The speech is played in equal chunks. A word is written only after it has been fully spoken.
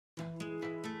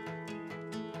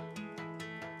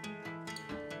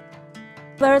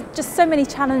There are just so many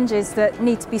challenges that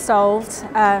need to be solved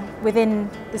within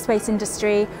the space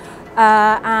industry,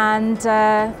 and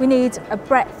we need a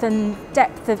breadth and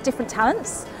depth of different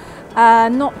talents,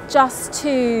 not just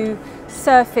to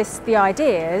surface the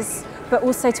ideas, but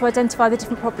also to identify the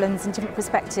different problems and different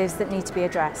perspectives that need to be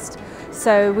addressed.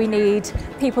 So we need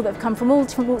people that have come from all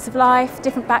different walks of life,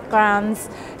 different backgrounds,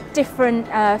 different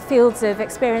fields of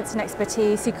experience and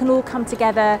expertise who can all come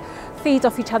together, feed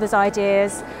off each other's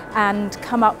ideas and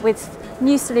come up with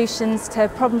new solutions to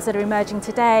problems that are emerging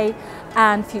today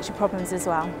and future problems as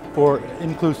well. For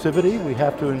inclusivity, we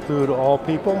have to include all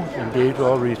people, engage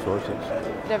all resources.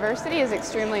 Diversity is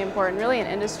extremely important, really in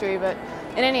industry, but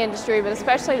in any industry, but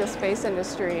especially the space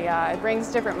industry. It brings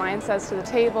different mindsets to the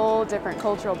table, different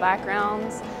cultural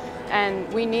backgrounds, and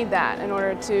we need that in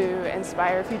order to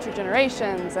inspire future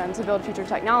generations and to build future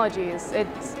technologies. It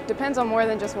depends on more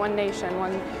than just one nation,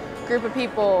 one group of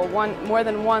people, more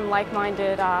than one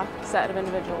like-minded set of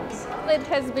individuals. It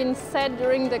has been said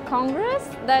during the Congress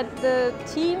that the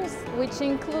teams which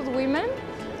include women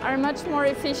are much more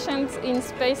efficient in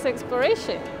space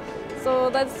exploration. So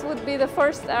that would be the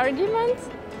first argument.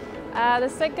 The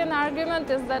second argument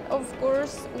is that, of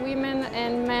course, women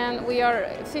and men, we are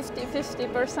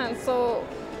 50-50%. So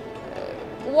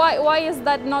why is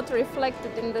that not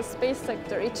reflected in the space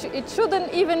sector? It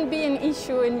shouldn't even be an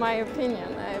issue, in my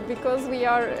opinion, because we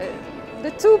are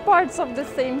the two parts of the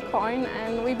same coin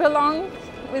and we belong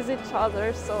with each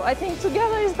other. So I think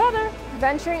together is better.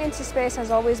 Venturing into space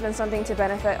has always been something to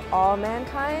benefit all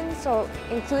mankind, so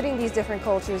including these different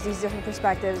cultures, these different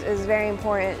perspectives is very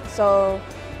important so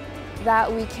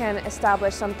that we can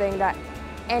establish something that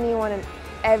anyone and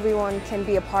everyone can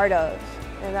be a part of.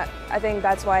 And I think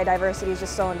that's why diversity is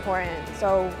just so important,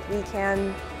 so we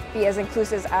can be as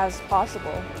inclusive as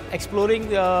possible. Exploring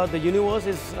the universe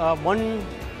is one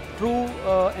true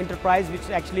enterprise which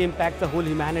actually impacts the whole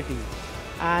humanity.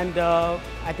 And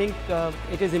I think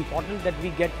it is important that we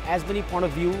get as many point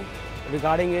of view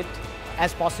regarding it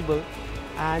as possible.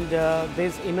 And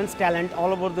there's immense talent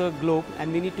all over the globe,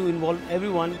 and we need to involve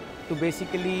everyone to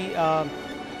basically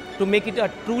to make it a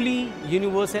truly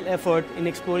universal effort in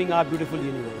exploring our beautiful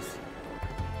universe.